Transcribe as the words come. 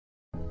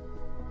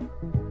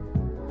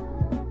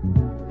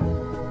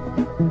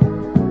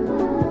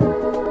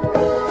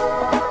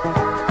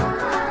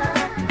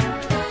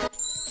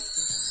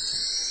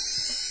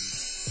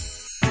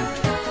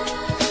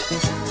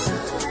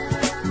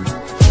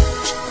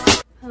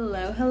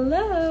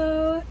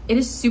Hello. It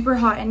is super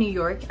hot in New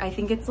York. I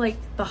think it's like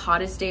the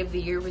hottest day of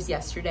the year was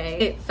yesterday.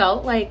 It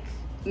felt like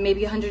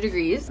maybe 100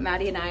 degrees.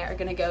 Maddie and I are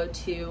gonna go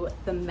to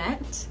the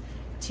Met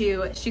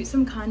to shoot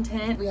some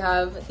content. We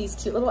have these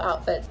cute little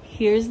outfits.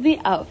 Here's the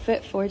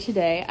outfit for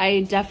today.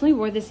 I definitely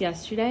wore this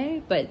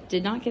yesterday, but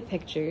did not get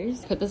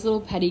pictures. Put this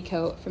little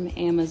petticoat from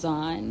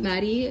Amazon.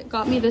 Maddie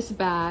got me this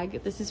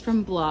bag. This is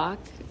from Block,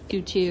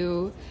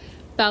 tutu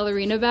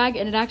ballerina bag,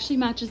 and it actually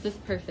matches this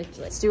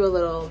perfectly. Let's do a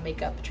little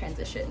makeup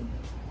transition.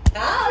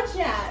 Oh,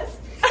 Jess.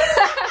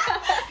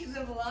 She's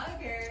a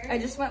vlogger. I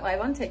just went live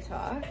on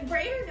TikTok.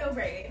 Braid or no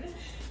braid?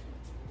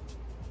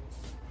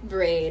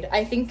 Braid.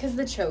 I think because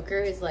the choker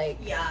is like,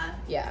 yeah.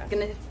 I'm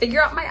gonna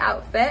figure out my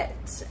outfit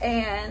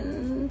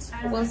and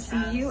we'll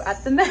see you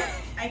at the Met.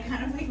 I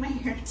kind of like my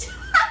hair.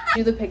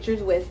 Do the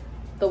pictures with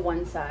the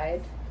one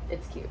side.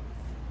 It's cute.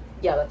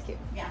 Yeah, that's cute.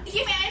 Yeah. Thank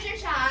you,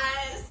 manager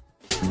Chaz.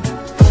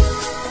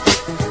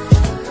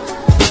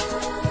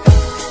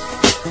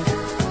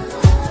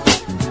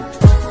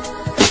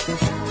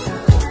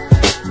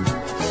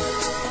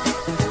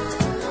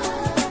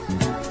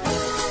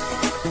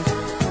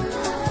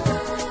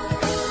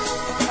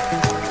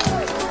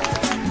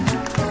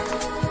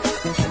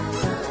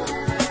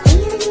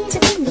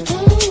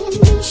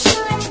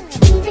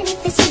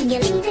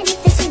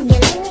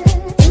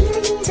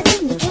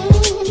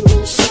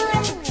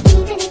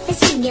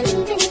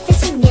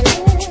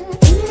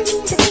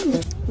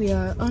 We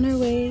are on our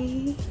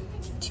way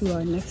to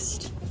our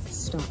next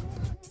stop.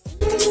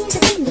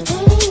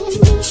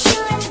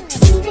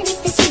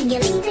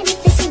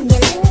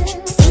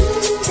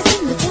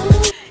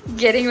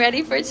 Getting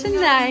ready for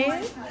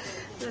tonight.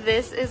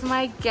 This is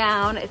my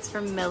gown. It's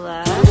from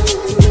Milla.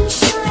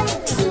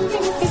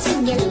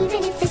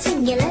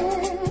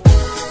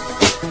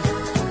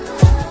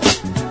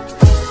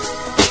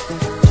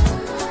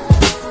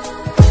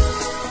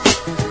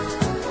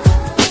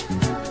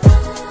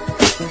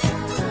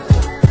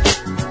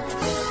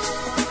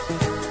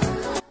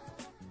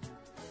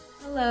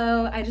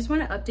 I just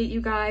want to update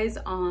you guys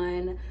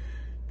on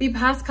the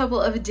past couple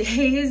of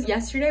days.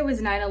 Yesterday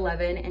was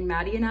 9/11 and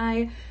Maddie and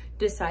I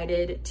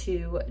decided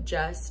to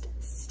just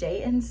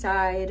stay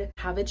inside,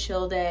 have a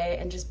chill day,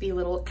 and just be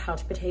little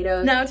couch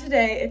potatoes. Now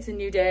today, it's a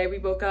new day. We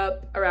woke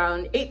up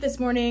around 8 this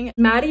morning.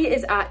 Maddie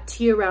is at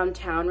tea around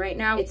town right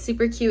now. It's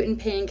super cute and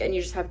pink and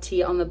you just have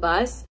tea on the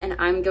bus. And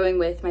I'm going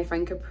with my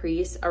friend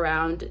Caprice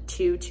around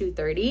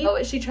 2:30.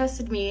 Oh, she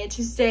trusted me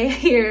to stay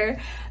here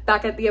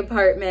back at the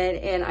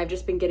apartment and I've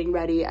just been getting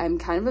ready. I'm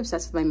kind of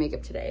obsessed with my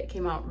makeup today. It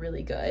came out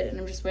really good and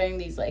I'm just wearing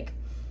these like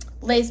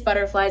lace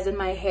butterflies in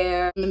my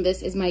hair. And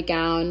this is my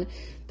gown.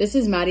 This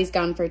is Maddie's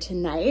gown for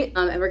tonight.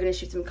 And we're gonna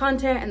shoot some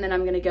content and then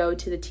I'm gonna go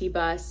to the tea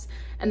bus.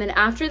 And then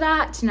after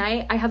that,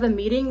 tonight, I have a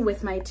meeting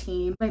with my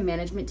team, my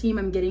management team.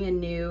 I'm getting a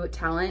new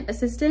talent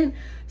assistant.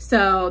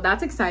 So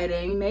that's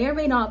exciting. May or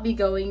may not be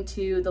going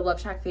to the Love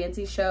Shack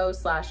Fancy Show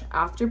 /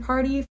 after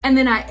party. And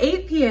then at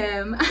 8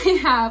 p.m., I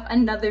have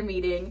another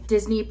meeting.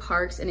 Disney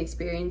Parks and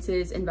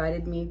Experiences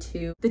invited me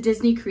to the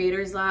Disney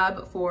Creators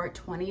Lab for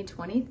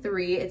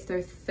 2023. It's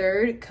their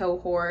 3rd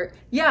cohort.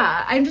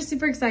 Yeah, I'm just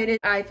super excited.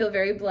 I feel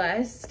very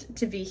blessed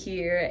to be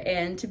here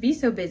and to be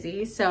so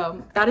busy.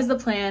 So that is the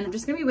plan. I'm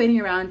just gonna be waiting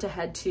around to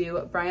head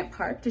to Bryant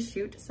Park to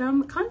shoot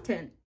some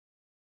content.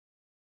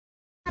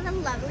 Had a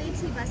lovely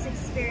tea bus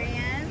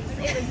experience.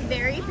 It was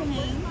very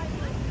pink.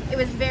 It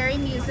was very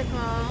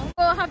musical.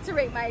 We'll have to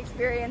rate my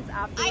experience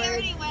afterwards. I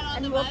already went on the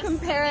and we'll bus.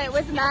 compare it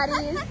with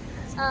Maddie's.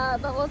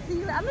 But we'll see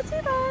you at the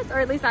tea bus, or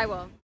at least I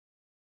will.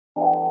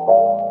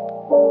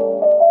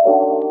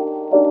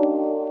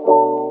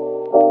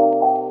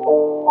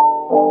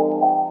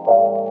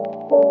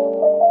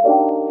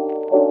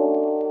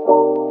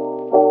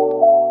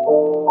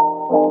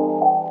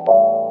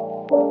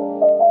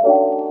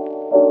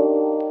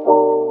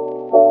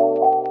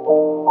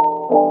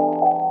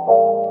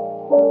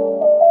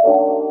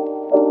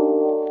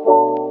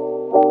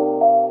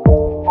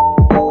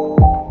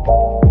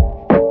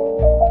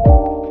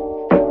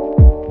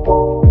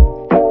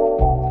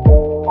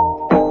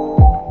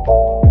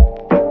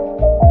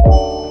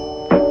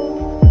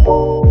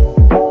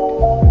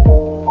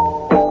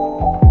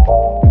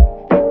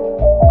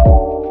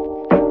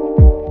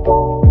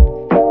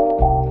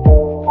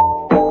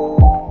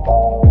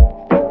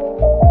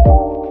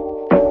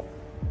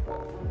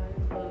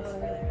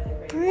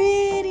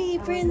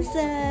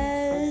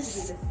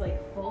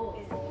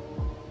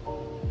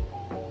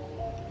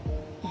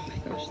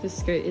 This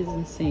skirt is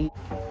insane.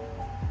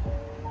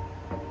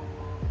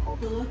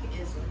 The look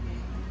is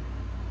looking.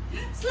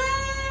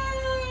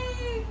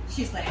 Slay!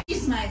 She's slaying.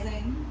 She's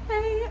smizing.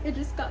 Hey, I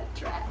just got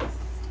dressed.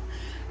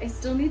 I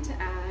still need to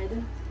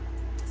add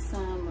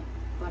some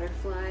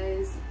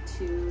butterflies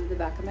to the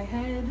back of my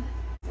head.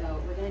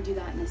 So we're gonna do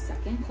that in a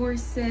second.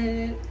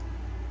 Corset.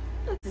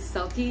 This is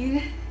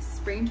Selkie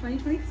spring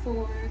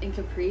 2024, and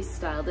Caprice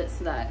styled it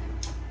so that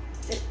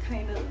it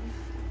kind of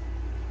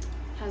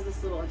has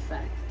this little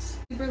effect.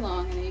 Super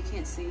long, I know you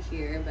can't see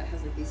here, but it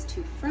has like these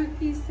two front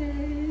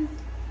pieces.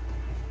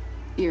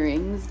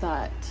 Earrings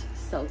that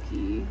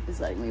Selkie is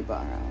letting me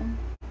borrow.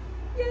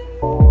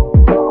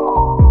 Yay!